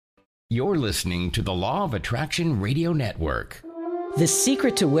You're listening to the Law of Attraction Radio Network. The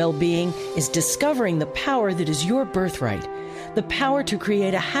secret to well-being is discovering the power that is your birthright, the power to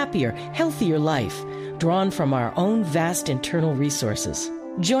create a happier, healthier life, drawn from our own vast internal resources.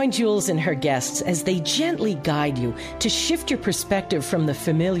 Join Jules and her guests as they gently guide you to shift your perspective from the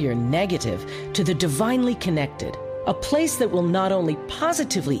familiar negative to the divinely connected, a place that will not only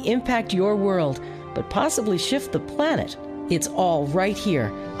positively impact your world, but possibly shift the planet. It's all right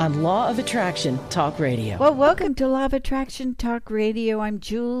here on Law of Attraction Talk Radio. Well, welcome to Law of Attraction Talk Radio. I'm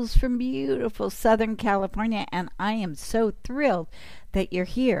Jules from beautiful Southern California, and I am so thrilled that you're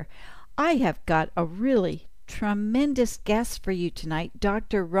here. I have got a really tremendous guest for you tonight,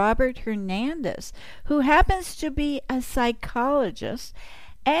 Dr. Robb Hernandez, who happens to be a psychologist,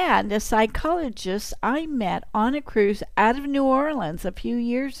 and a psychologist I met on a cruise out of New Orleans a few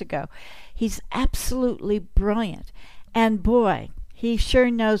years ago. He's absolutely brilliant. And boy, he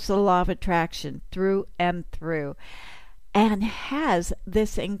sure knows the law of attraction through and through, and has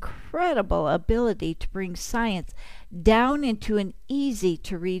this incredible ability to bring science down into an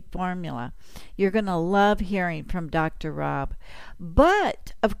easy-to-read formula. You're going to love hearing from Dr. Robb.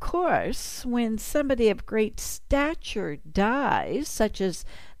 But, of course, when somebody of great stature dies, such as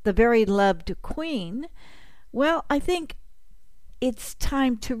the very loved Queen, well, I think it's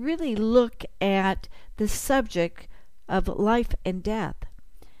time to really look at the subject of life and death.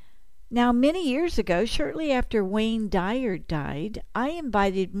 Now, many years ago, shortly after Wayne Dyer died, I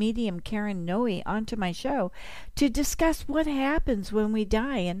invited medium Karen Noe onto my show to discuss what happens when we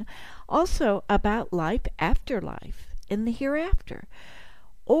die, and also about life after life, in the hereafter,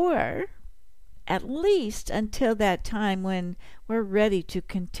 or at least until that time when we're ready to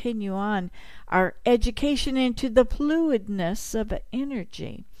continue on our education into the fluidness of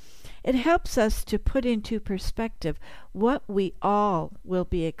energy. It helps us to put into perspective what we all will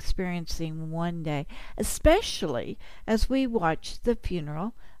be experiencing one day, especially as we watch the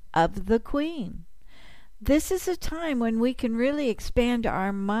funeral of the Queen. This is a time when we can really expand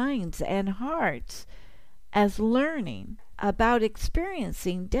our minds and hearts as learning about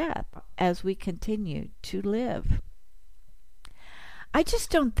experiencing death as we continue to live. I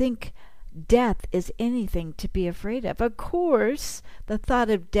just don't think death is anything to be afraid of. Of course, the thought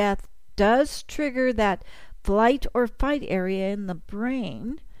of death does trigger that flight or fight area in the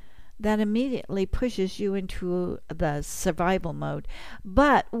brain that immediately pushes you into the survival mode.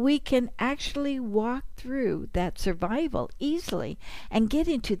 But we can actually walk through that survival easily and get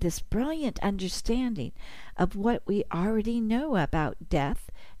into this brilliant understanding of what we already know about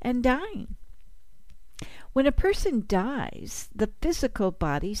death and dying. When a person dies, the physical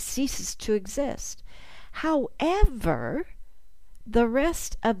body ceases to exist. However, the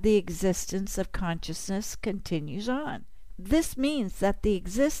rest of the existence of consciousness continues on. This means that the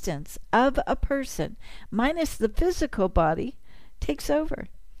existence of a person, minus the physical body, takes over.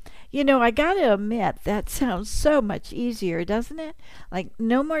 You know, I gotta admit, that sounds so much easier, doesn't it? Like,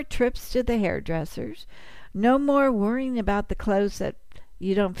 no more trips to the hairdressers, no more worrying about the clothes that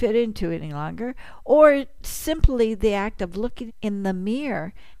you don't fit into any longer, or simply the act of looking in the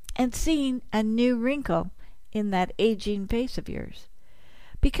mirror and seeing a new wrinkle in that aging face of yours.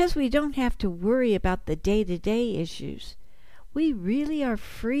 Because we don't have to worry about the day-to-day issues, we really are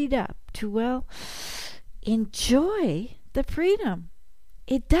freed up to, well, enjoy the freedom.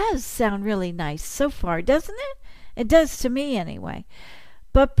 It does sound really nice so far, doesn't it? It does to me anyway.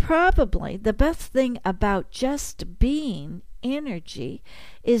 But probably the best thing about just being energy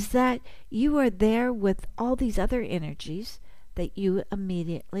is that you are there with all these other energies that you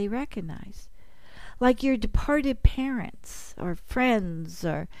immediately recognize. Like your departed parents or friends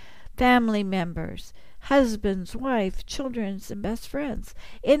or family members, husbands, wife, children, and best friends.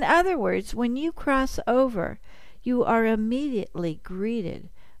 In other words, when you cross over, you are immediately greeted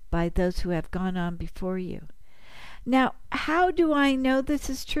by those who have gone on before you. Now, how do I know this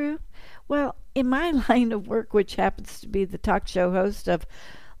is true? Well, in my line of work, which happens to be the talk show host of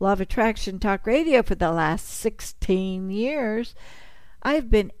Law of Attraction Talk Radio for the last 16 years, I've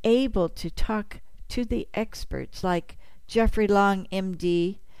been able to talk to the experts like Jeffrey Long,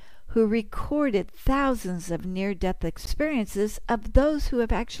 MD, who recorded thousands of near-death experiences of those who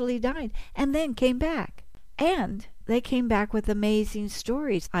have actually died and then came back. And they came back with amazing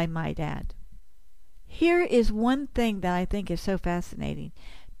stories, I might add. Here is one thing that I think is so fascinating.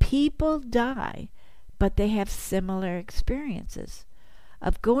 People die, but they have similar experiences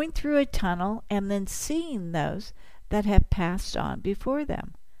of going through a tunnel and then seeing those that have passed on before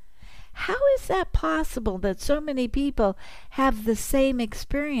them. How is that possible that so many people have the same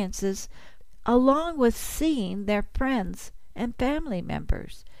experiences along with seeing their friends and family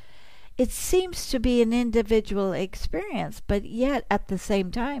members? It seems to be an individual experience, but yet at the same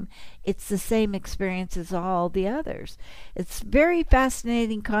time, it's the same experience as all the others. It's a very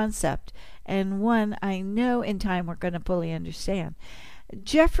fascinating concept, and one I know in time we're going to fully understand.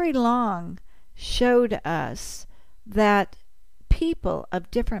 Jeffrey Long showed us that people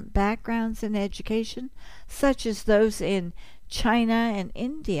of different backgrounds and education, such as those in China and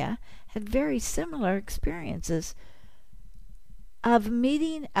India, had very similar experiences of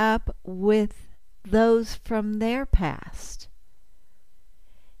meeting up with those from their past.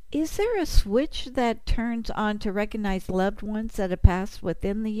 Is there a switch that turns on to recognize loved ones that have passed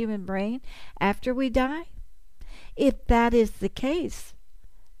within the human brain after we die? If that is the case,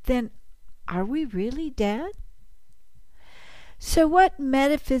 then are we really dead? So what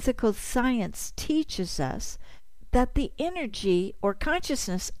metaphysical science teaches us that the energy or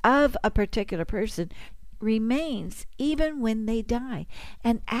consciousness of a particular person remains even when they die,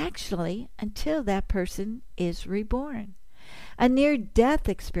 and actually until that person is reborn. A near-death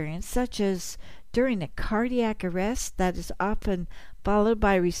experience, such as during a cardiac arrest that is often followed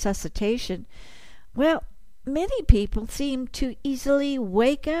by resuscitation, well, many people seem to easily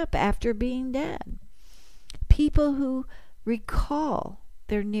wake up after being dead. People who recall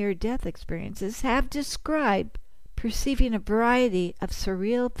their near-death experiences have described perceiving a variety of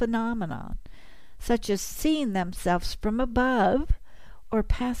surreal phenomena, such as seeing themselves from above or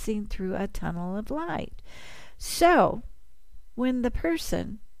passing through a tunnel of light. So, when the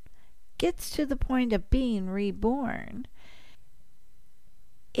person gets to the point of being reborn,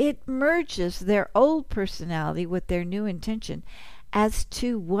 it merges their old personality with their new intention as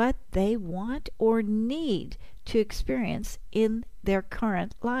to what they want or need to experience in their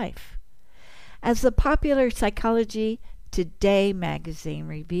current life. As the popular Psychology Today magazine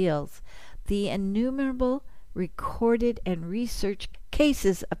reveals, the innumerable recorded and researched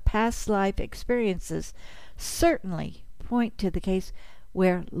cases of past life experiences certainly point to the case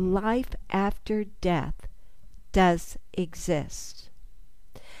where life after death does exist.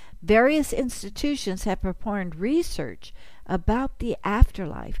 Various institutions have performed research about the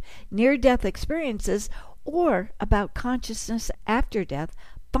afterlife, near-death experiences, or about consciousness after death,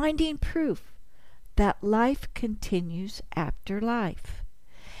 finding proof that life continues after life.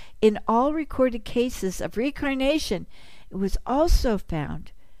 In all recorded cases of reincarnation, it was also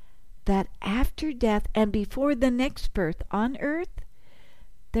found that after death and before the next birth on earth,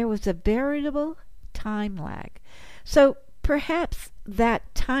 there was a veritable time lag. So perhaps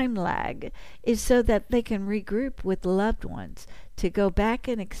that time lag is so that they can regroup with loved ones to go back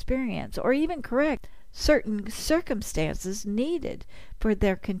and experience or even correct certain circumstances needed for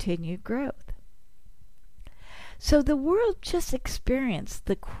their continued growth. So the world just experienced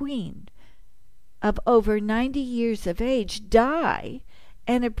the Queen of over 90 years of age die,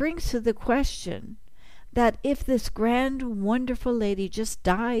 and it brings to the question that if this grand, wonderful lady just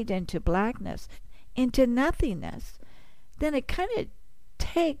died into blackness, into nothingness, then it kind of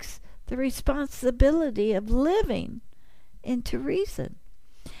takes the responsibility of living into reason.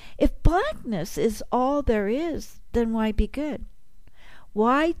 If blackness is all there is, then why be good?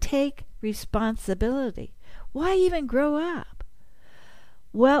 Why take responsibility? Why even grow up?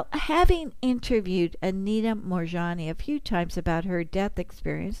 Well, having interviewed Anita Morjani a few times about her death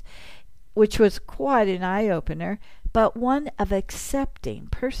experience, which was quite an eye-opener, but one of accepting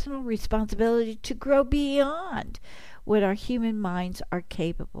personal responsibility to grow beyond what our human minds are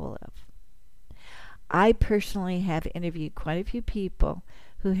capable of. I personally have interviewed quite a few people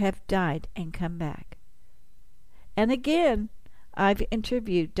who have died and come back. And again, I've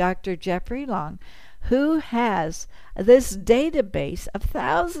interviewed Dr. Jeffrey Long, who has this database of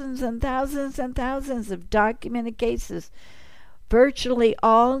thousands and thousands and thousands of documented cases, virtually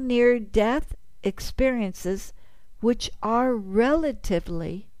all near-death experiences, which are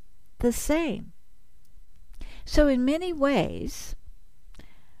relatively the same. So in many ways,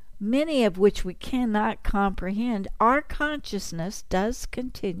 many of which we cannot comprehend, our consciousness does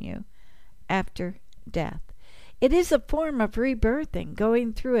continue after death. It is a form of rebirthing,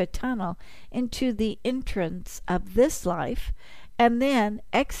 going through a tunnel into the entrance of this life, and then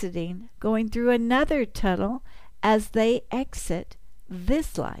exiting, going through another tunnel as they exit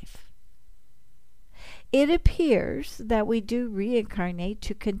this life. It appears that we do reincarnate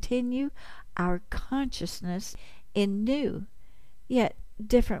to continue our consciousness in new, yet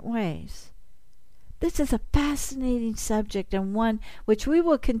different ways. This is a fascinating subject and one which we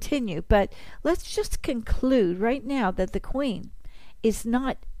will continue, but let's just conclude right now that the Queen is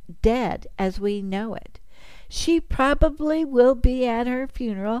not dead as we know it. She probably will be at her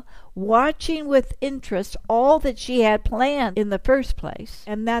funeral, watching with interest all that she had planned in the first place,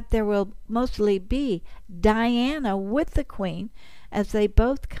 and that there will mostly be Diana with the Queen as they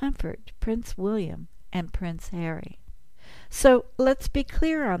both comfort Prince William and Prince Harry. So let's be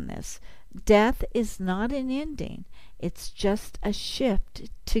clear on this. Death is not an ending. It's just a shift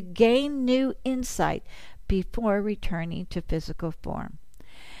to gain new insight before returning to physical form.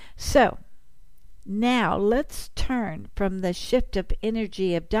 So, now let's turn from the shift of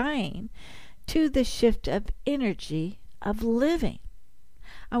energy of dying to the shift of energy of living.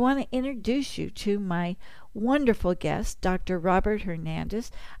 I want to introduce you to my wonderful guest, Dr. Robb Hernandez,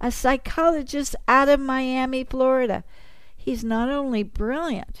 a psychologist out of Miami, Florida. He's not only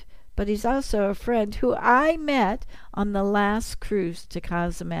brilliant, but he's also a friend who I met on the last cruise to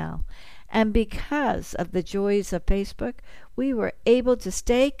Cozumel. And because of the joys of Facebook, we were able to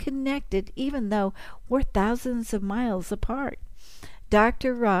stay connected even though we're thousands of miles apart.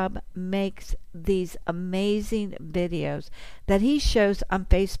 Dr. Robb makes these amazing videos that he shows on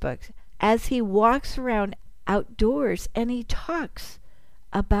Facebook as he walks around outdoors and he talks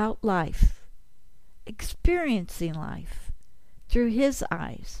about life, experiencing life through his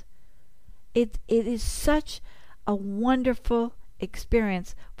eyes. It is such a wonderful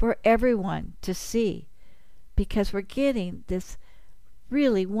experience for everyone to see, because we're getting this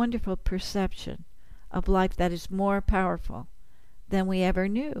really wonderful perception of life that is more powerful than we ever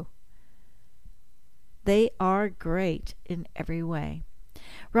knew. They are great in every way.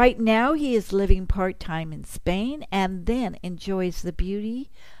 Right now he is living part-time in Spain and then enjoys the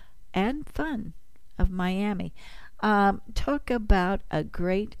beauty and fun of Miami. Talk about a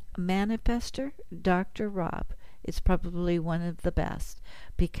great manifester. Dr. Robb is probably one of the best,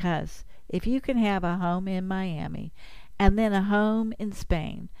 because if you can have a home in Miami and then a home in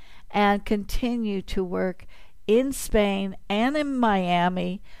Spain and continue to work in Spain and in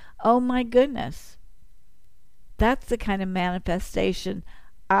Miami, oh my goodness, that's the kind of manifestation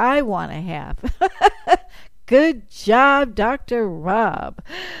I want to have. Good job, Dr. Robb.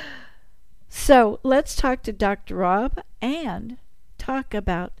 So let's talk to Dr. Robb and talk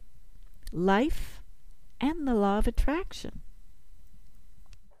about life and the law of attraction.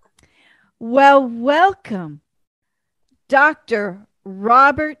 Well, welcome, Dr.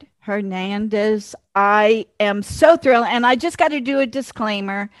 Robb Hernandez. I am so thrilled, and I just got to do a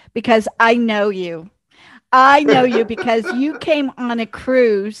disclaimer because I know you. I know you because you came on a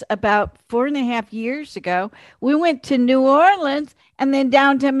cruise about 4.5 years ago. We went to New Orleans and then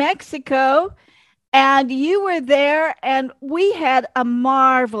down to Mexico, and you were there, and we had a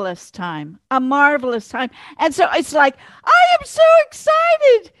marvelous time, And so it's like, I am so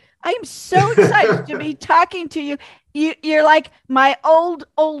excited. I am so excited to be talking to you. You're like my old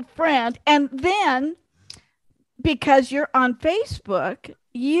friend. And then, because you're on Facebook,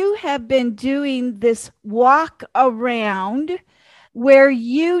 you have been doing this walk around where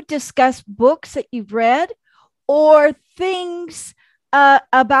you discuss books that you've read or things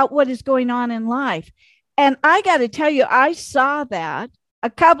about what is going on in life. And I got to tell you, I saw that a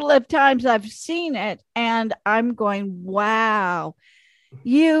couple of times. I've seen it, and I'm going, wow,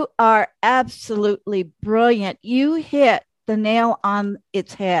 you are absolutely brilliant. You hit the nail on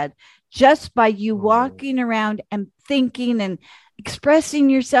its head just by you walking around and thinking and expressing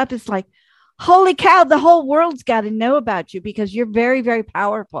yourself. It's like, holy cow, the whole world's got to know about you because you're very, very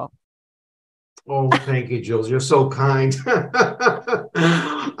powerful. Oh, thank you, Jules. You're so kind.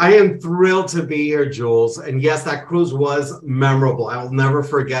 I am thrilled to be here, Jules. And yes, that cruise was memorable. I will never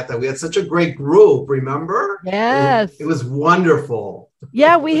forget that. We had such a great group, remember? Yes. It was wonderful.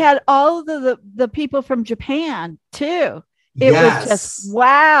 Yeah, we had all the people from Japan, too. It was just,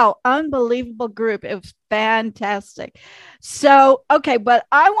 wow, unbelievable group. It was fantastic. So, okay, but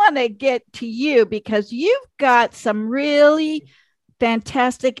I want to get to you because you've got some really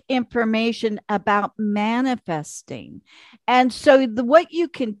fantastic information about manifesting. And so what you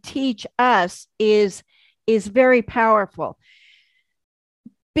can teach us is very powerful.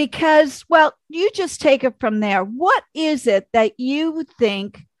 Because, well, you just take it from there. What is it that you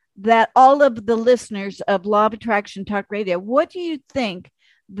think that all of the listeners of Law of Attraction Talk Radio, what do you think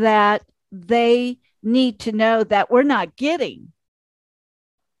that they need to know that we're not getting?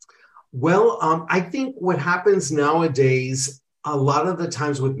 Well, I think what happens nowadays, a lot of the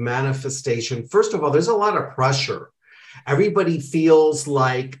times with manifestation, first of all, there's a lot of pressure. Everybody feels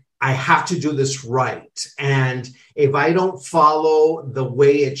like I have to do this right. And if I don't follow the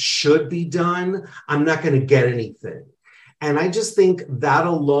way it should be done, I'm not going to get anything. And I just think that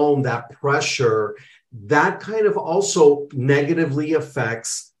alone, that pressure, that kind of also negatively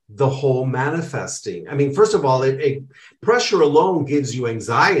affects the whole manifesting. I mean, first of all, pressure alone gives you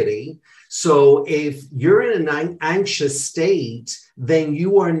anxiety. So if you're in an anxious state, then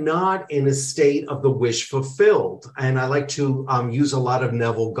you are not in a state of the wish fulfilled. And I like to use a lot of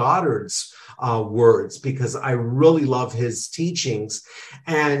Neville Goddard's words, because I really love his teachings.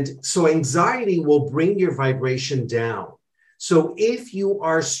 And so anxiety will bring your vibration down. So if you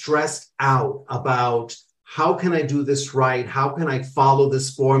are stressed out about, how can I do this right? How can I follow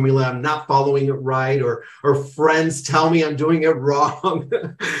this formula? I'm not following it right, or friends tell me I'm doing it wrong.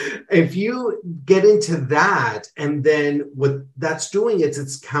 If you get into that, and then what that's doing is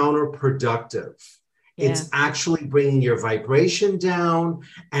it's counterproductive. Yeah. It's actually bringing your vibration down,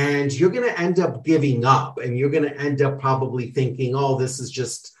 and you're going to end up giving up, and you're going to end up probably thinking, oh, this is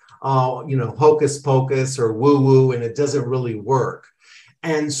just, hocus pocus or woo woo, and it doesn't really work.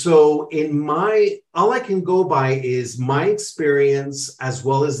 And so all I can go by is my experience, as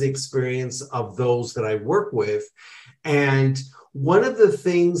well as the experience of those that I work with. And one of the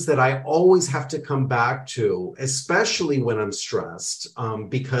things that I always have to come back to, especially when I'm stressed,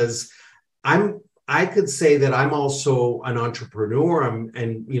 because I could say that I'm also an entrepreneur. I'm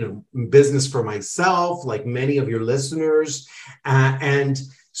in business for myself, like many of your listeners. And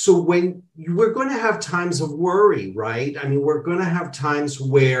so when we're going to have times of worry, right? I mean, we're going to have times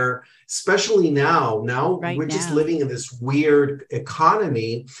where, especially now we're just living in this weird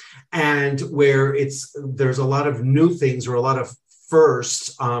economy, and where there's a lot of new things, or a lot of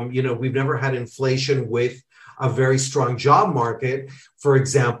firsts. We've never had inflation with a very strong job market, for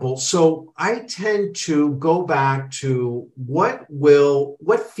example. So I tend to go back to what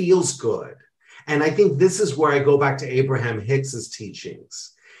feels good. And I think this is where I go back to Abraham Hicks's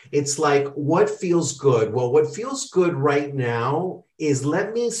teachings. It's like, what feels good? Well, what feels good right now is,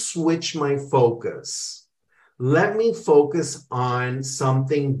 let me switch my focus. Let me focus on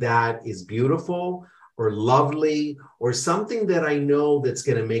something that is beautiful or lovely, or something that I know that's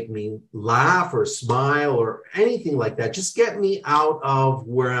going to make me laugh or smile or anything like that. Just get me out of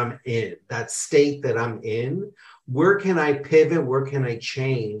where I'm in, that state that I'm in. Where can I pivot? Where can I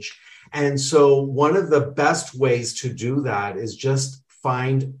change? And so one of the best ways to do that is just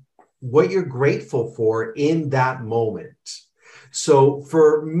find what you're grateful for in that moment. So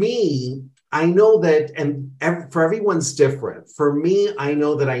for me, I know that, and for everyone's different. For me, I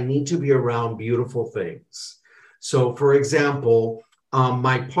know that I need to be around beautiful things. So for example,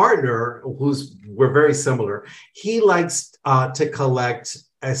 my partner, we're very similar, he likes to collect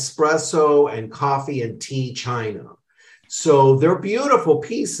espresso and coffee and tea china. So they're beautiful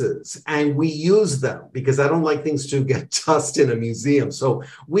pieces, and we use them because I don't like things to get dust in a museum. So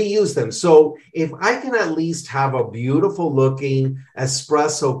we use them. So if I can at least have a beautiful looking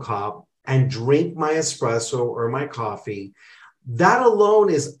espresso cup and drink my espresso or my coffee, that alone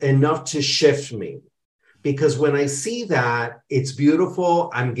is enough to shift me. Because when I see that it's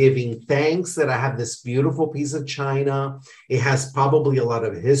beautiful, I'm giving thanks that I have this beautiful piece of china. It has probably a lot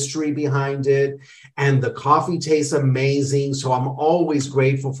of history behind it. And the coffee tastes amazing. So I'm always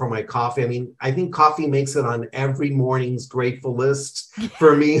grateful for my coffee. I mean, I think coffee makes it on every morning's grateful list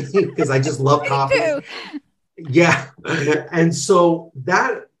for me, because I just love coffee. Too. Yeah. And so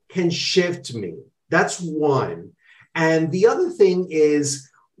that can shift me. That's one. And the other thing is,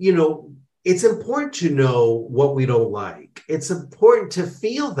 it's important to know what we don't like. It's important to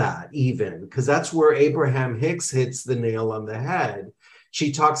feel that, even, because that's where Abraham Hicks hits the nail on the head.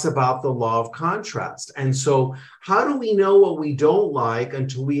 She talks about the law of contrast. And so how do we know what we don't like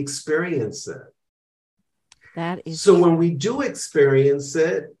until we experience it? That is so true. When we do experience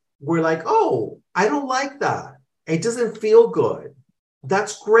it, we're like, oh, I don't like that. It doesn't feel good.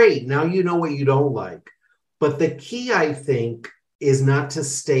 That's great. Now you know what you don't like. But the key, I think, is not to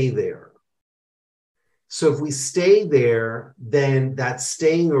stay there. So if we stay there, then that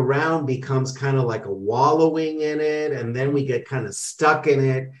staying around becomes kind of like a wallowing in it, and then we get kind of stuck in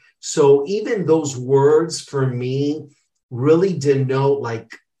it. So even those words for me really denote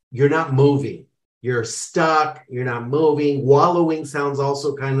like you're not moving, you're stuck, you're not moving. Wallowing sounds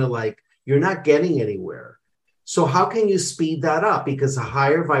also kind of like you're not getting anywhere. So how can you speed that up? Because the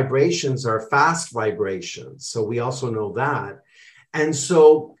higher vibrations are fast vibrations. So we also know that. And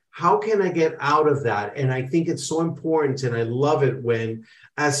so how can I get out of that? And I think it's so important. And I love it when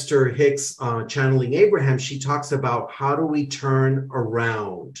Esther Hicks, channeling Abraham, she talks about how do we turn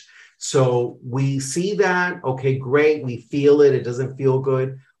around? So we see that, okay, great. We feel it. It doesn't feel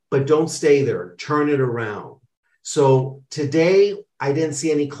good, but don't stay there. Turn it around. So today, I didn't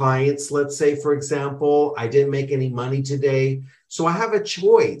see any clients, let's say, for example, I didn't make any money today. So I have a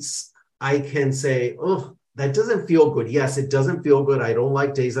choice. I can say, oh, that doesn't feel good. Yes, it doesn't feel good. I don't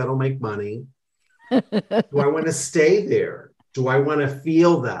like days I don't make money. Do I want to stay there? Do I want to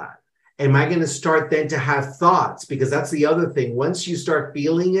feel that? Am I going to start then to have thoughts? Because that's the other thing. Once you start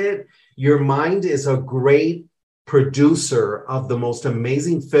feeling it, your mind is a great producer of the most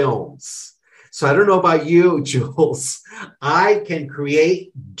amazing films. So I don't know about you, Jules. I can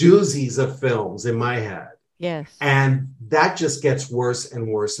create doozies of films in my head. Yes. And that just gets worse and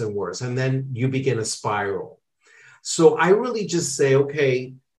worse and worse. And then you begin a spiral. So I really just say,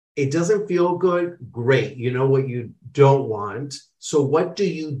 okay, it doesn't feel good. Great. You know what you don't want. So what do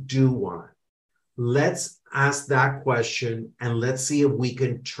you do want? Let's ask that question and let's see if we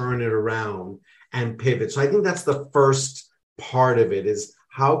can turn it around and pivot. So I think that's the first part of it is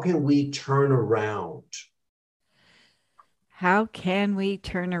how can we turn around? How can we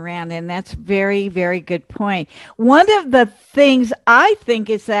turn around? And that's very, very good point. One of the things I think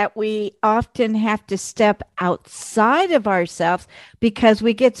is that we often have to step outside of ourselves because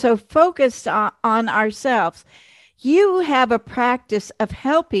we get so focused on ourselves. You have a practice of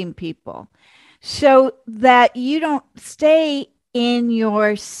helping people so that you don't stay in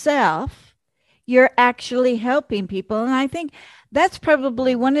yourself. You're actually helping people. And I think that's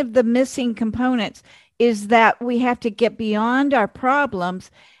probably one of the missing components is that we have to get beyond our problems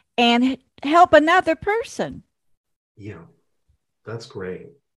and help another person. Yeah, that's great.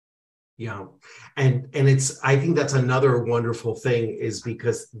 Yeah. And it's, I think that's another wonderful thing is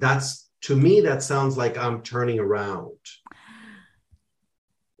because that's, to me, that sounds like I'm turning around.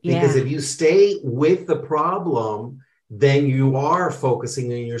 Because if you stay with the problem, then you are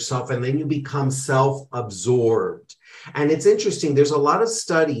focusing on yourself and then you become self-absorbed. And it's interesting, there's a lot of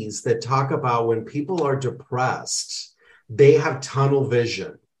studies that talk about when people are depressed, they have tunnel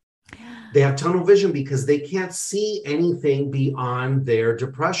vision. They have tunnel vision because they can't see anything beyond their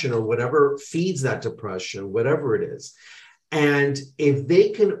depression or whatever feeds that depression, whatever it is. And if they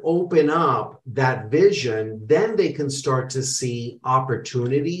can open up that vision, then they can start to see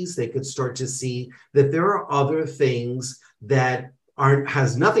opportunities. They could start to see that there are other things that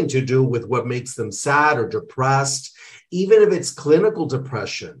has nothing to do with what makes them sad or depressed, even if it's clinical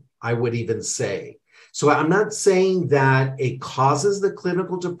depression, I would even say. So I'm not saying that it causes the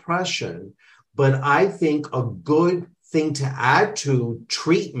clinical depression, but I think a good thing to add to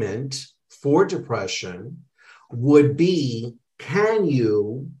treatment for depression would be, can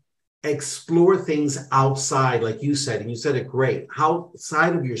you explore things outside, like you said, and you said it great,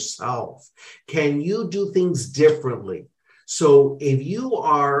 outside of yourself? Can you do things differently? So if you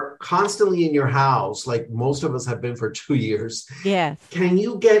are constantly in your house, like most of us have been for 2 years, yes, can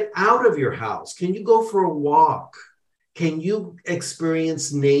you get out of your house? Can you go for a walk? Can you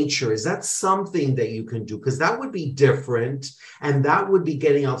experience nature? Is that something that you can do? Because that would be different. And that would be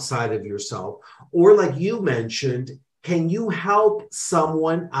getting outside of yourself. Or like you mentioned, can you help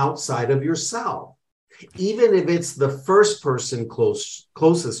someone outside of yourself? Even if it's the first person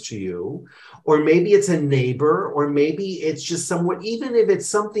closest to you, or maybe it's a neighbor, or maybe it's just someone, even if it's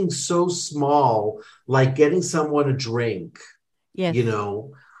something so small, like getting someone a drink, yes. You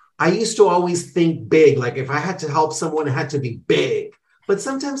know, I used to always think big, like if I had to help someone, it had to be big, but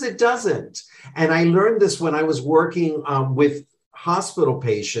sometimes it doesn't. And I learned this when I was working with hospital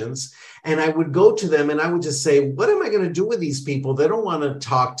patients, and I would go to them and I would just say, what am I going to do with these people? They don't want to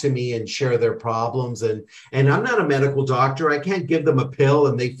talk to me and share their problems. And I'm not a medical doctor. I can't give them a pill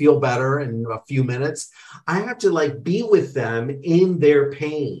and they feel better in a few minutes. I have to like be with them in their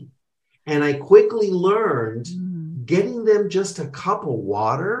pain. And I quickly learned getting them just a cup of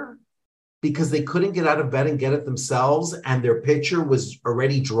water because they couldn't get out of bed and get it themselves. And their pitcher was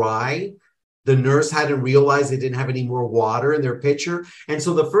already dry. The nurse hadn't realized they didn't have any more water in their pitcher. And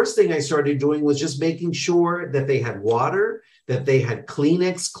so the first thing I started doing was just making sure that they had water, that they had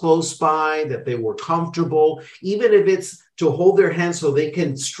Kleenex close by, that they were comfortable, even if it's to hold their hands so they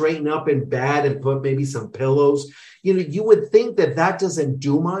can straighten up in bed and put maybe some pillows. You know, you would think that that doesn't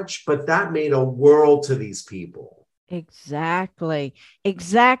do much, but that made a world to these people. Exactly.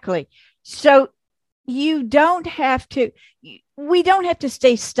 So we don't have to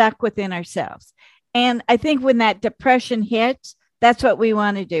stay stuck within ourselves. And I think when that depression hits, that's what we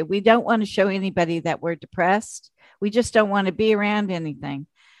want to do. We don't want to show anybody that we're depressed. We just don't want to be around anything.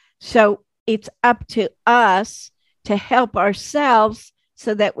 So it's up to us to help ourselves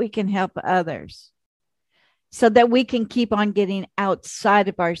so that we can help others, so that we can keep on getting outside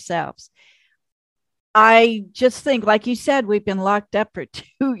of ourselves. I just think, like you said, we've been locked up for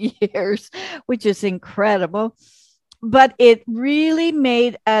 2 years, which is incredible. But it really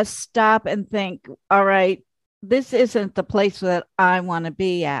made us stop and think, all right, this isn't the place that I want to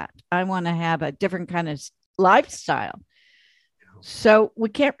be at. I want to have a different kind of lifestyle. So we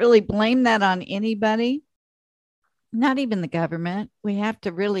can't really blame that on anybody, not even the government. We have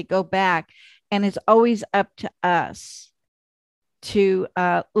to really go back, and it's always up to us to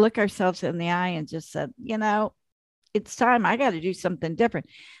look ourselves in the eye and just say, it's time. I got to do something different.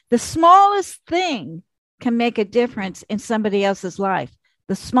 The smallest thing can make a difference in somebody else's life.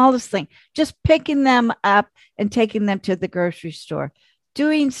 The smallest thing, just picking them up and taking them to the grocery store,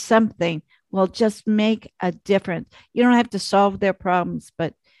 doing something will just make a difference. You don't have to solve their problems,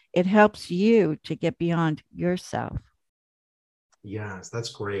 but it helps you to get beyond yourself. Yes, that's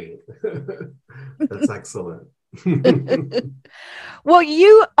great. That's excellent. Well,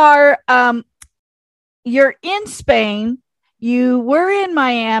 you are, you're in Spain. You were in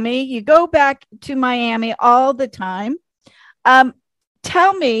Miami. You go back to Miami all the time.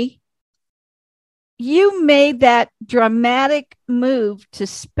 Tell me, you made that dramatic move to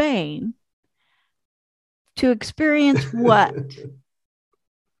Spain to experience what?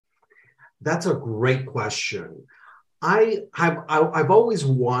 That's a great question. I've always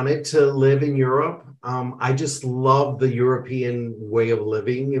wanted to live in Europe. I just love the European way of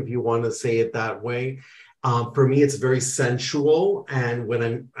living, if you want to say it that way. For me, it's very sensual, and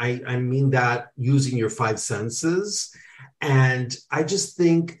when I mean that using your five senses. And I just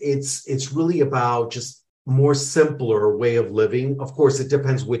think it's really about just more simpler way of living. Of course, it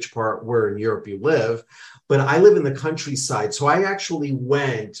depends which part where in Europe you live, but I live in the countryside. So I actually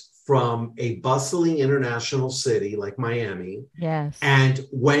went from a bustling international city like Miami, Yes, and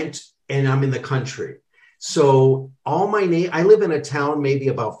I'm in the country. So I live in a town, maybe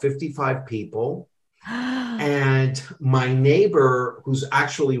about 55 people. And my neighbor, who's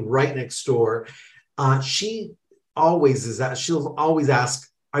actually right next door, she'll always ask,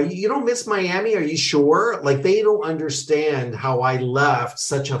 you don't miss Miami? Are you sure? Like, they don't understand how I left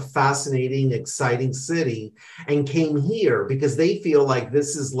such a fascinating, exciting city and came here, because they feel like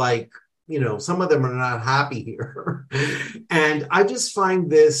this is like, some of them are not happy here. And I just find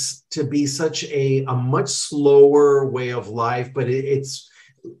this to be such a much slower way of life, but it's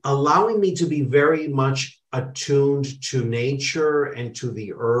allowing me to be very much attuned to nature and to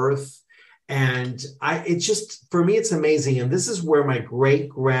the earth. And it's just, for me, it's amazing. And this is where my great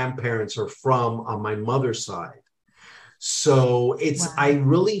grandparents are from on my mother's side. So wow. I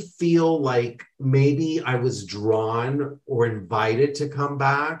really feel like maybe I was drawn or invited to come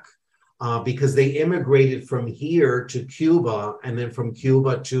back because they immigrated from here to Cuba, and then from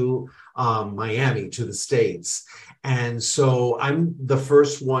Cuba to Miami, to the States. And so I'm the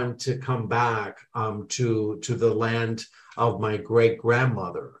first one to come back to the land of my great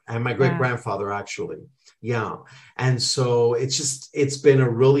grandmother and my great grandfather, actually. Yeah. And so it's been a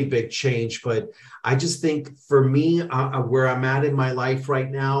really big change, but I just think for me, where I'm at in my life right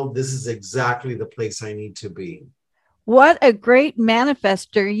now, this is exactly the place I need to be. What a great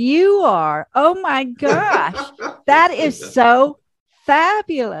manifester you are. Oh my gosh. That is so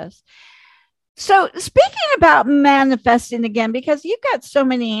fabulous. So speaking about manifesting again, because you've got so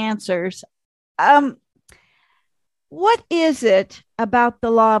many answers, what is it about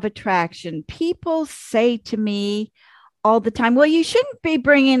the law of attraction? People say to me all the time, well, you shouldn't be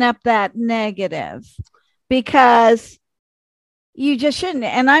bringing up that negative because you just shouldn't.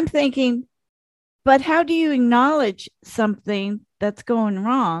 And I'm thinking, but how do you acknowledge something that's going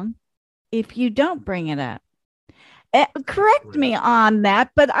wrong if you don't bring it up? Correct me on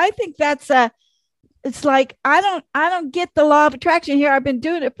that, but I think it's like, I don't get the law of attraction here. I've been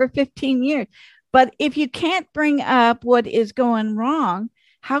doing it for 15 years. But if you can't bring up what is going wrong,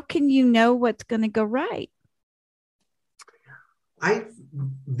 how can you know what's going to go right?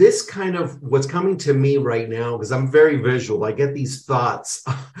 This kind of what's coming to me right now, because I'm very visual, I get these thoughts.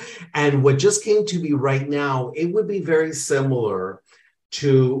 And what just came to me right now, it would be very similar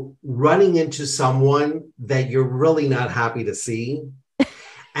to running into someone that you're really not happy to see.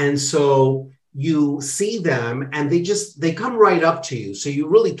 And so you see them and they come right up to you. So you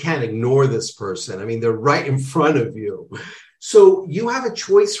really can't ignore this person. I mean, they're right in front of you. So you have a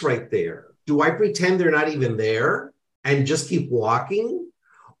choice right there. Do I pretend they're not even there and just keep walking?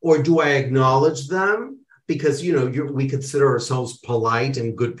 Or do I acknowledge them? Because, we consider ourselves polite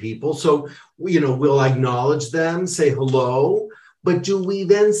and good people. So, we'll acknowledge them, say hello. But do we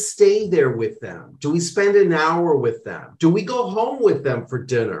then stay there with them? Do we spend an hour with them? Do we go home with them for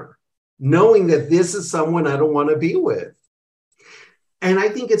dinner, knowing that this is someone I don't want to be with? And I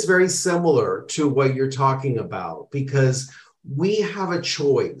think it's very similar to what you're talking about, because we have a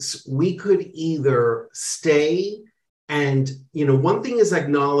choice. We could either stay and, one thing is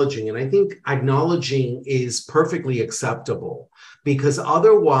acknowledging, and I think acknowledging is perfectly acceptable, because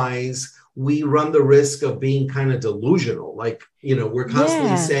otherwise we run the risk of being kind of delusional. Like, we're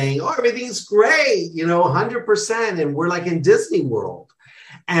constantly saying, oh, everything's great, 100%. And we're like in Disney World.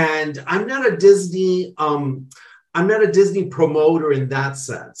 And I'm not a Disney promoter in that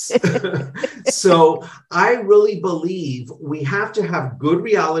sense. So I really believe we have to have good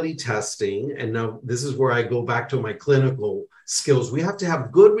reality testing. And now this is where I go back to my clinical skills. We have to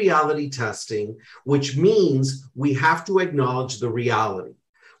have good reality testing, which means we have to acknowledge the reality.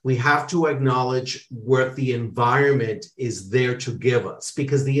 We have to acknowledge what the environment is there to give us,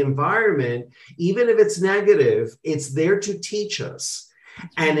 because the environment, even if it's negative, it's there to teach us.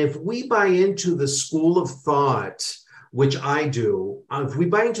 And if we buy into the school of thought, which I do, if we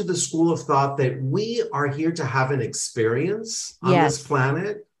buy into the school of thought that we are here to have an experience on this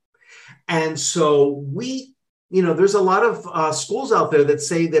planet, and so there's a lot of schools out there that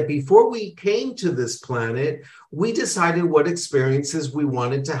say that before we came to this planet, we decided what experiences we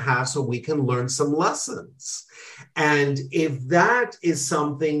wanted to have so we can learn some lessons. And if that is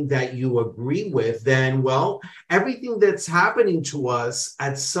something that you agree with, then, well, everything that's happening to us,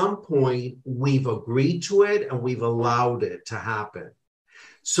 at some point, we've agreed to it and we've allowed it to happen.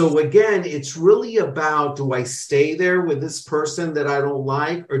 So again, it's really about, do I stay there with this person that I don't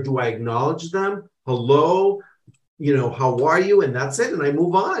like, or do I acknowledge them? Hello, how are you? And that's it. And I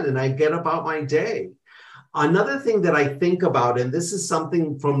move on and I get about my day. Another thing that I think about, and this is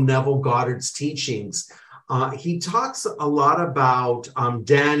something from Neville Goddard's teachings, he talks a lot about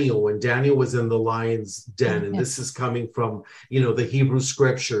Daniel, when Daniel was in the lion's den, and this is coming from, the Hebrew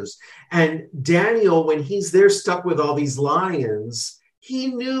scriptures. And Daniel, when he's there stuck with all these lions, he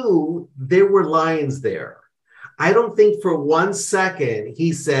knew there were lions there. I don't think for 1 second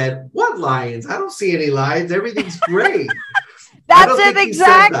he said, "What lions? I don't see any lions. Everything's great." That's it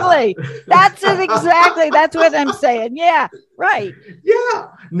exactly. That's it exactly. That's what I'm saying. Yeah, right. Yeah.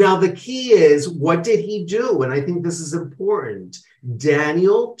 Now, the key is, what did he do? And I think this is important.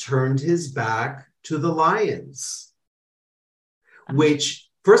 Daniel turned his back to the lions, which,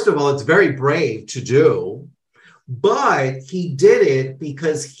 first of all, it's very brave to do. But he did it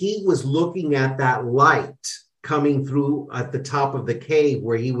because he was looking at that light coming through at the top of the cave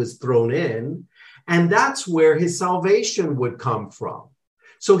where he was thrown in. And that's where his salvation would come from.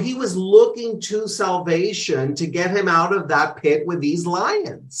 So he was looking to salvation to get him out of that pit with these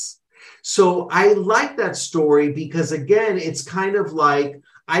lions. So I like that story because, again, it's kind of like,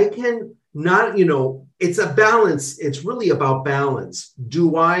 I can not, it's a balance. It's really about balance.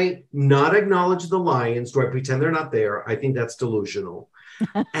 Do I not acknowledge the lions? Do I pretend they're not there? I think that's delusional.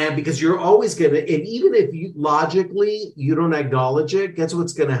 And because you're always going to, even if you logically you don't acknowledge it, guess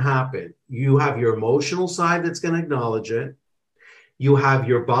what's going to happen? You have your emotional side that's going to acknowledge it. You have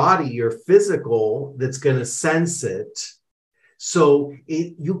your body, your physical, that's going to sense it. So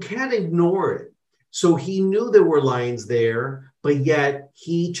you can't ignore it. So he knew there were lions there, but yet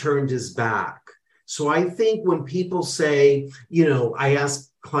he turned his back. So I think when people say, I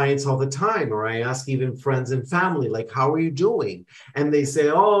ask clients all the time, or I ask even friends and family, like, how are you doing? And they say,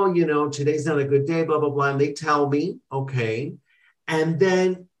 oh, today's not a good day, blah, blah, blah. And they tell me, okay. And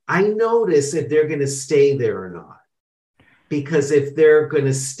then I notice if they're going to stay there or not. Because if they're going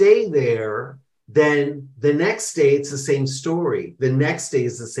to stay there, then the next day it's the same story. The next day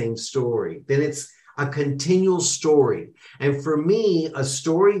is the same story. Then it's a continual story. And for me, a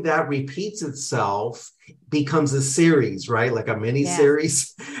story that repeats itself becomes a series, right? Like a mini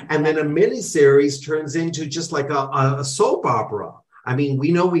series. And then a mini series turns into just like a soap opera. I mean,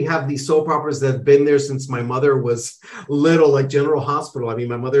 we know we have these soap operas that have been there since my mother was little, like General Hospital. I mean,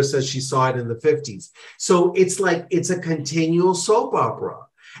 my mother says she saw it in the 50s. So it's like, it's a continual soap opera.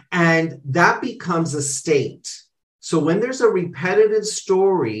 And that becomes a state. So when there's a repetitive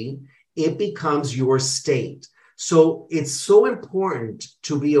story, it becomes your state. So it's so important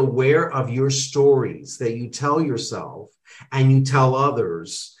to be aware of your stories that you tell yourself and you tell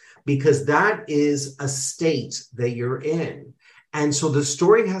others, because that is a state that you're in. And so the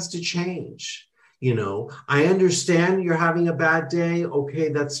story has to change. I understand you're having a bad day. Okay,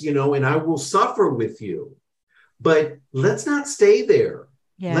 that's, and I will suffer with you. But let's not stay there.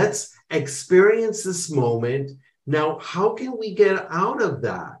 Yeah. Let's experience this moment. Now, how can we get out of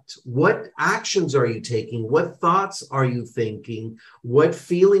that? What actions are you taking? What thoughts are you thinking? What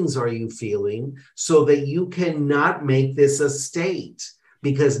feelings are you feeling so that you cannot make this a state?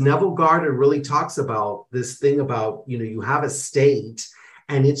 Because Neville Goddard really talks about this thing about, you have a state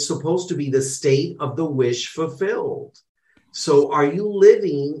and it's supposed to be the state of the wish fulfilled. So are you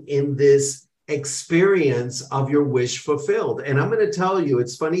living in this experience of your wish fulfilled. And I'm going to tell you,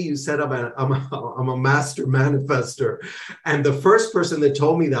 it's funny you said I'm a master manifester. And the first person that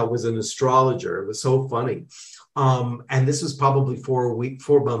told me that was an astrologer. It was so funny. And this was probably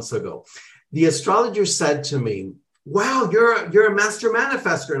 4 months ago. The astrologer said to me, wow, you're a master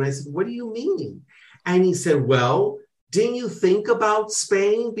manifester. And I said, what do you mean? And he said, well, didn't you think about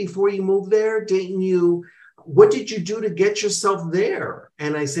Spain before you moved there? What did you do to get yourself there?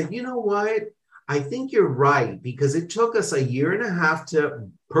 And I said, you know what? I think you're right, because it took us 1.5 years to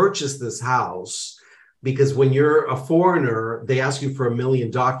purchase this house, because when you're a foreigner, they ask you for 1 million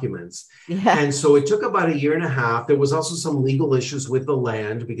documents. Yeah. And so it took about 1.5 years. There was also some legal issues with the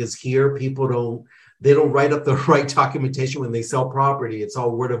land, because here people don't write up the right documentation when they sell property. It's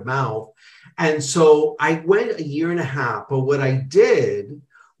all word of mouth. And so I went 1.5 years, but what I did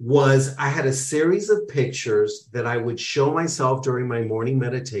was I had a series of pictures that I would show myself during my morning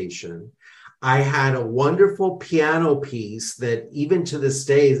meditation. I had a wonderful piano piece that even to this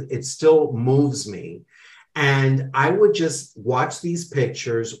day, it still moves me. And I would just watch these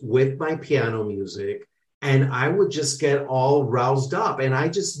pictures with my piano music, and I would just get all roused up. And I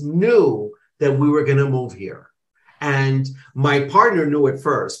just knew that we were going to move here. And my partner knew it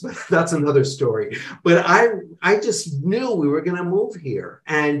first, but that's another story. But I just knew we were going to move here.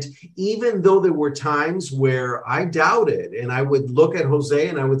 And even though there were times where I doubted, and I would look at Jose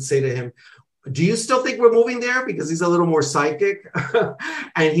and I would say to him, do you still think we're moving there? Because he's a little more psychic.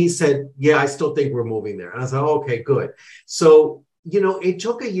 And he said, yeah, I still think we're moving there. And I said, okay, good. So, it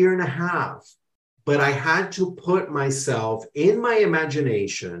took 1.5 years, but I had to put myself in my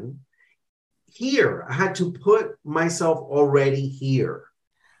imagination here. I had to put myself already here.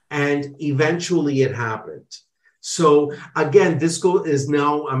 And eventually it happened. So again, this is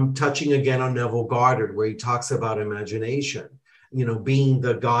now, I'm touching again on Neville Goddard, where he talks about imagination, being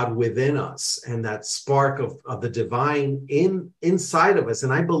the God within us and that spark of the divine inside of us.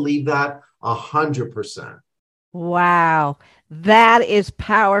 And I believe that 100%. Wow. That is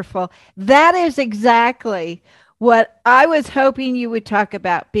powerful. That is exactly what I was hoping you would talk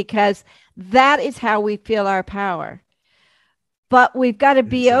about, because that is how we feel our power. But we've got to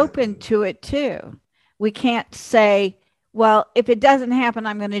be open to it too. We can't say, well, if it doesn't happen,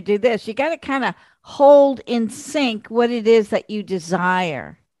 I'm going to do this. You got to kind of hold in sync what it is that you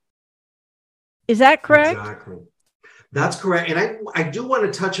desire. Is that correct? Exactly. That's correct. And I do want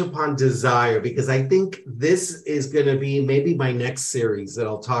to touch upon desire, because I think this is going to be maybe my next series that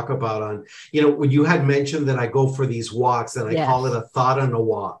I'll talk about on, when you had mentioned that I go for these walks, and I call it a thought on a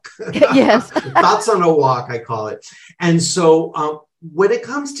walk. Yes. Thoughts on a walk, I call it. And so when it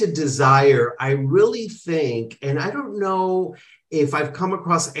comes to desire, I really think, and I don't know if I've come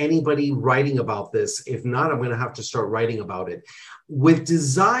across anybody writing about this. If not, I'm going to have to start writing about it. With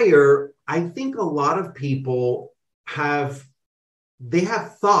desire, I think a lot of people have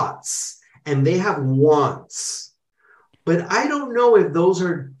thoughts and they have wants, but I don't know if those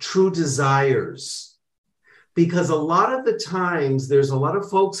are true desires, because a lot of the times there's a lot of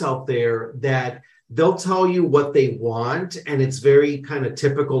folks out there that they'll tell you what they want, and it's very kind of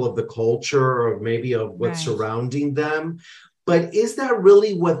typical of the culture or maybe of what's surrounding them. But is that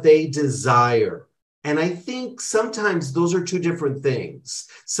really what they desire? And I think sometimes those are two different things.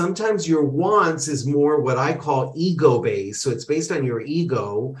 Sometimes your wants is more what I call ego-based. So it's based on your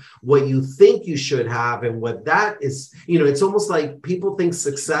ego, what you think you should have, and what that is. It's almost like people think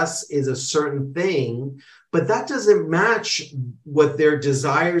success is a certain thing, but that doesn't match what their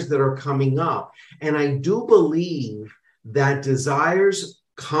desires that are coming up. And I do believe that desires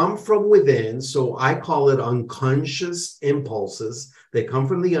come from within. So I call it unconscious impulses. They come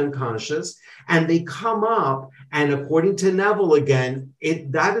from the unconscious, and they come up. And according to Neville, again,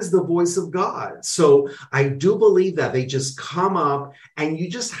 that is the voice of God. So I do believe that they just come up, and you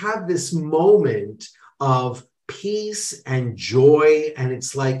just have this moment of peace and joy. And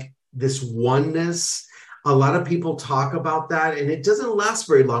it's like this oneness. A lot of people talk about that, and it doesn't last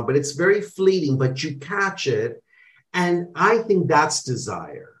very long, but it's very fleeting, but you catch it. And I think that's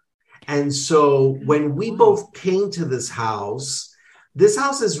desire. And so when we both came to this house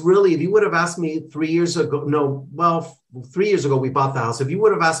is really, if you would have asked me 3 years ago, 3 years ago, we bought the house. If you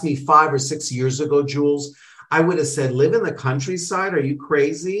would have asked me 5 or 6 years ago, Jules, I would have said, live in the countryside. Are you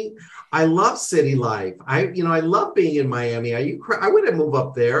crazy? I love city life. I love being in Miami. I wouldn't move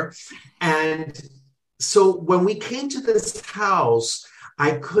up there. And so when we came to this house,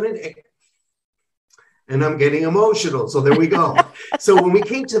 I couldn't, and I'm getting emotional. So there we go. So when we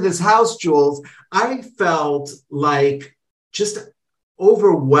came to this house, Jules, I felt like just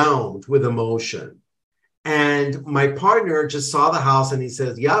overwhelmed with emotion. And my partner just saw the house and he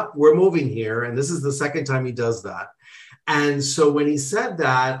says, yep, we're moving here. And this is the second time he does that. And so when he said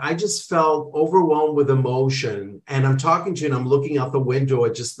that, I just felt overwhelmed with emotion. And I'm talking to you and I'm looking out the window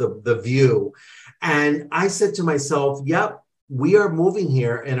at just the view. And I said to myself, yep, we are moving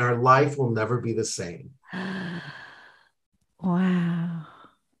here and our life will never be the same. Wow.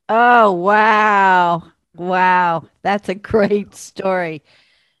 Oh, wow. Wow. That's a great story.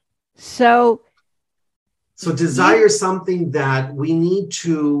 So desire something that we need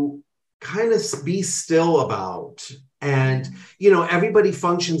to kind of be still about. And, everybody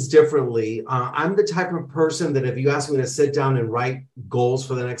functions differently. I'm the type of person that if you ask me to sit down and write goals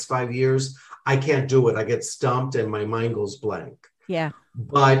for the next 5 years, I can't do it. I get stumped and my mind goes blank. Yeah.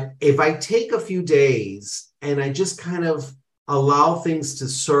 But if I take a few days and I just kind of allow things to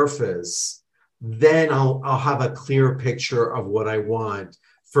surface, then I'll have a clear picture of what I want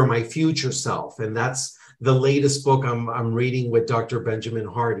for my future self. And that's the latest book I'm reading with Dr. Benjamin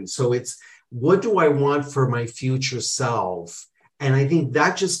Hardy. So it's, what do I want for my future self? And I think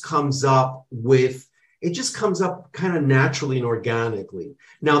that just comes up kind of naturally and organically.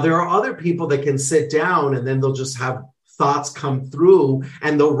 Now, there are other people that can sit down and then they'll just have thoughts come through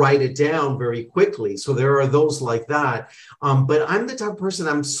and they'll write it down very quickly. So there are those like that. But I'm the type of person,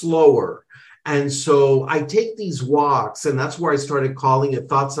 I'm slower. And so I take these walks, and that's where I started calling it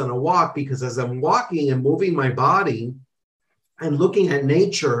Thoughts on a Walk, because as I'm walking and moving my body and looking at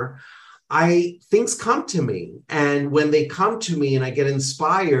nature, things come to me. And when they come to me and I get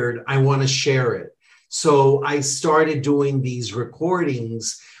inspired, I want to share it. So I started doing these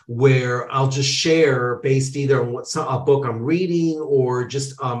recordings where I'll just share based either on a book I'm reading or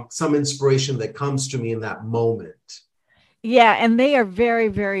just some inspiration that comes to me in that moment. Yeah, and they are very,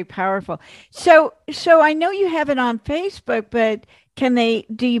 very powerful. So I know you have it on Facebook, but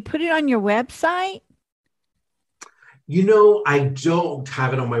do you put it on your website? I don't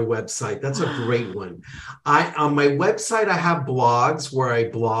have it on my website. That's a great one. On my website, I have blogs where I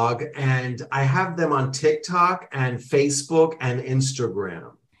blog, and I have them on TikTok and Facebook and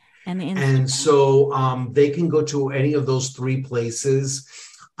Instagram. And so they can go to any of those three places.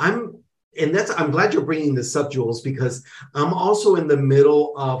 I'm glad you're bringing this up, Jules, because I'm also in the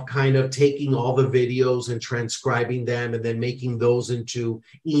middle of kind of taking all the videos and transcribing them and then making those into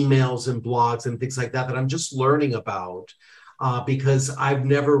emails and blogs and things like that I'm just learning about because I've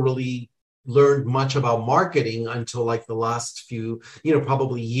never really learned much about marketing until like the last few,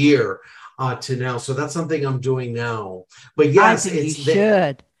 probably year to now. So that's something I'm doing now. But yes, you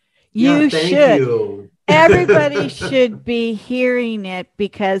should. Thank you. Everybody should be hearing it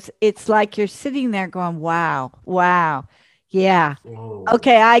because it's like you're sitting there going, wow. Yeah. Oh.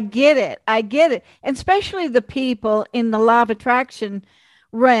 Okay. I get it. And especially the people in the law of attraction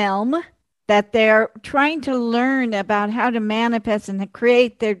realm that they're trying to learn about how to manifest and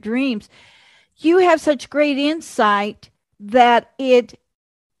create their dreams. You have such great insight that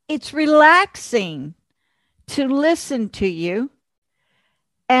it's relaxing to listen to you.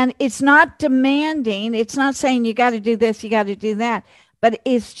 And it's not demanding. It's not saying you got to do this, you got to do that. But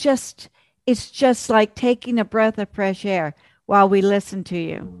it's just like taking a breath of fresh air while we listen to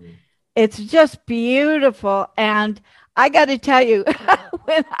you. It's just beautiful. And I got to tell you,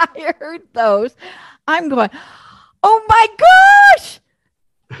 when I heard those, I'm going, oh my gosh,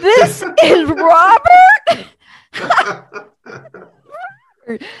 this is Robert.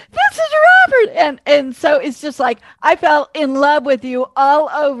 This is Robert. And so it's just like I fell in love with you all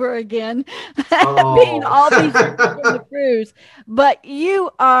over again, being all these years in the cruise. But you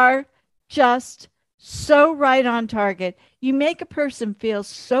are just so right on target. You make a person feel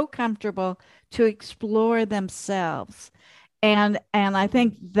so comfortable to explore themselves. And I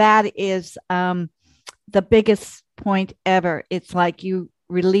think that is the biggest point ever. It's like you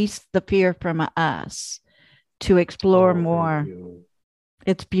release the fear from us to explore more.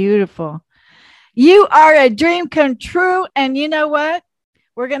 It's beautiful. You are a dream come true. And you know what?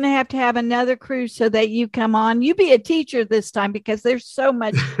 We're going to have another cruise so that you come on. You be a teacher this time because there's so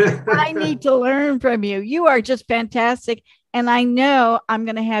much I need to learn from you. You are just fantastic. And I know I'm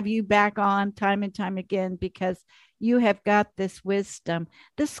going to have you back on time and time again because you have got this wisdom,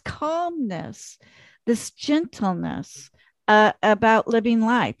 this calmness, this gentleness about living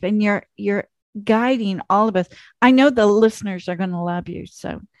life. And you're guiding all of us. I know the listeners are going to love you.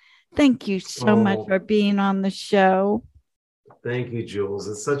 So thank you so much for being on the show. Thank you, Jules.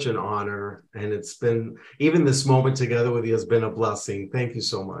 It's such an honor. And it's been, even this moment together with you has been a blessing. Thank you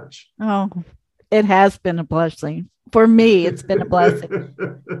so much. Oh, it has been a blessing. For me, it's been a blessing.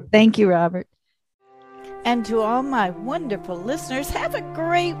 Thank you, Robert. And to all my wonderful listeners, have a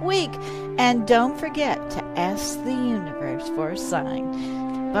great week. And don't forget to ask the universe for a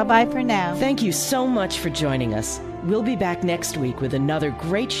sign. Bye-bye for now. Thank you so much for joining us. We'll be back next week with another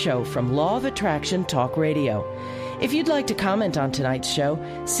great show from Law of Attraction Talk Radio. If you'd like to comment on tonight's show,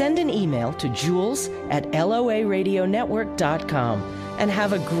 send an email to jules@loaradionetwork.com and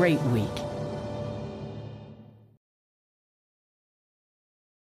have a great week.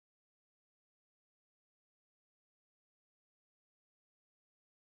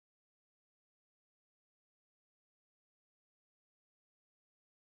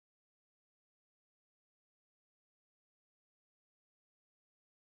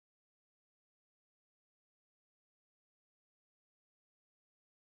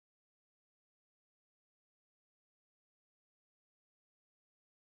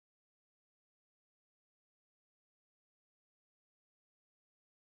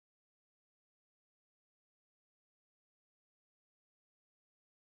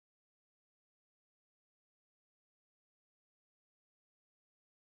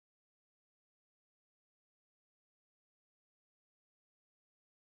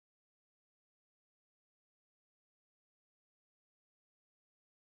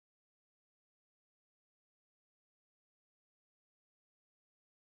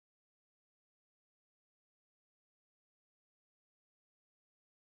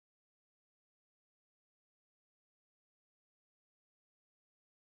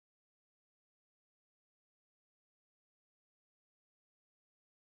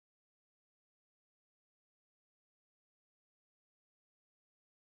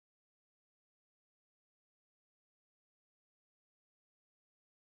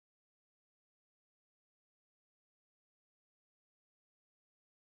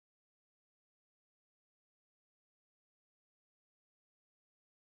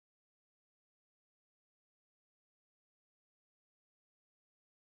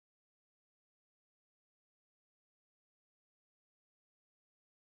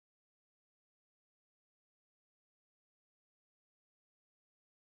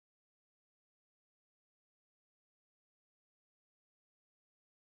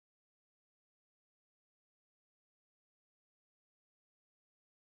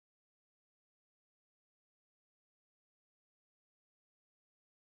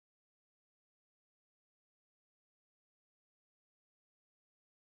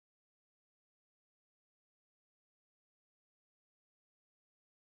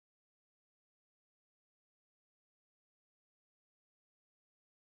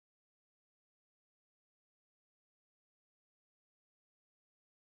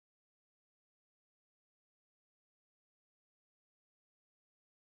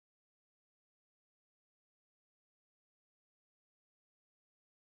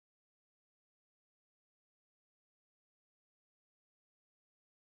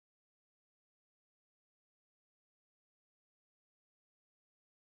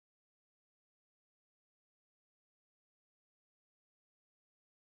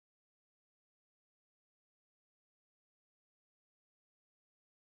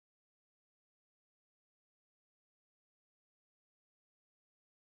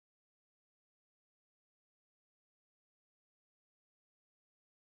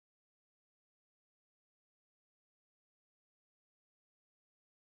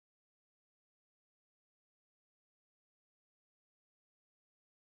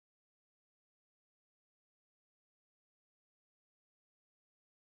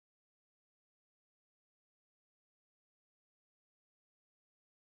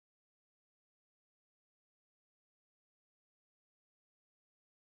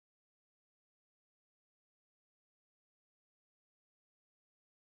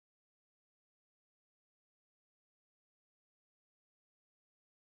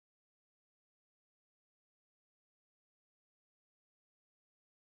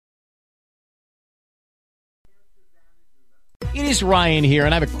 It is Ryan here,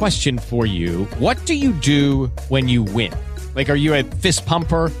 and I have a question for you. What do you do when you win? Like, are you a fist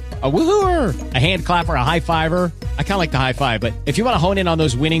pumper, a woohooer, a hand clapper, a high fiver? I kind of like the high five, but if you want to hone in on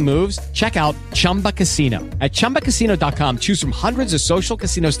those winning moves, check out Chumba Casino. At ChumbaCasino.com, choose from hundreds of social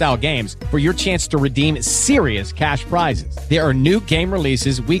casino-style games for your chance to redeem serious cash prizes. There are new game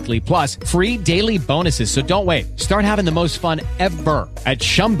releases weekly, plus free daily bonuses, so don't wait. Start having the most fun ever at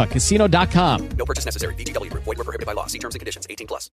ChumbaCasino.com. No purchase necessary. VGW Group. Void where prohibited by law. See terms and conditions. 18+.